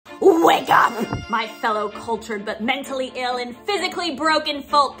Wake up! My fellow cultured but mentally ill and physically broken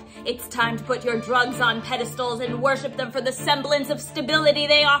folk. It's time to put your drugs on pedestals and worship them for the semblance of stability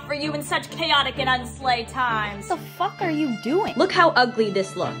they offer you in such chaotic and unslay times. What the fuck are you doing? Look how ugly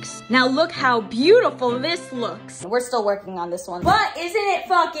this looks. Now look how beautiful this looks. We're still working on this one. But isn't it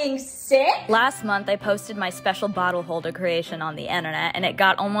fucking sick? Last month, I posted my special bottle holder creation on the internet, and it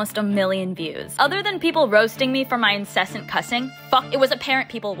got almost 1 million views. Other than people roasting me for my incessant cussing, it was apparent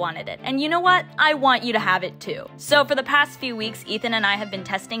people wanted it. And you know what? I want you to have it too. So for the past few weeks, Ethan and I have been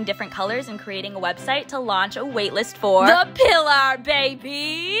testing different colors and creating a website to launch a waitlist for the Pillar,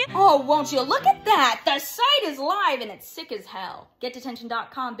 baby! Oh, won't you look at that? The site is live and it's sick as hell.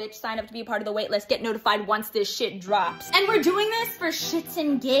 GetDetention.com, bitch. Sign up to be part of the waitlist. Get notified once this shit drops. And we're doing this for shits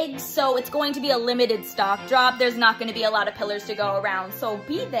and gigs, So it's going to be a limited stock drop. There's not going to be a lot of pillars to go around. So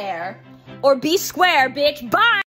be there or be square, bitch. Bye!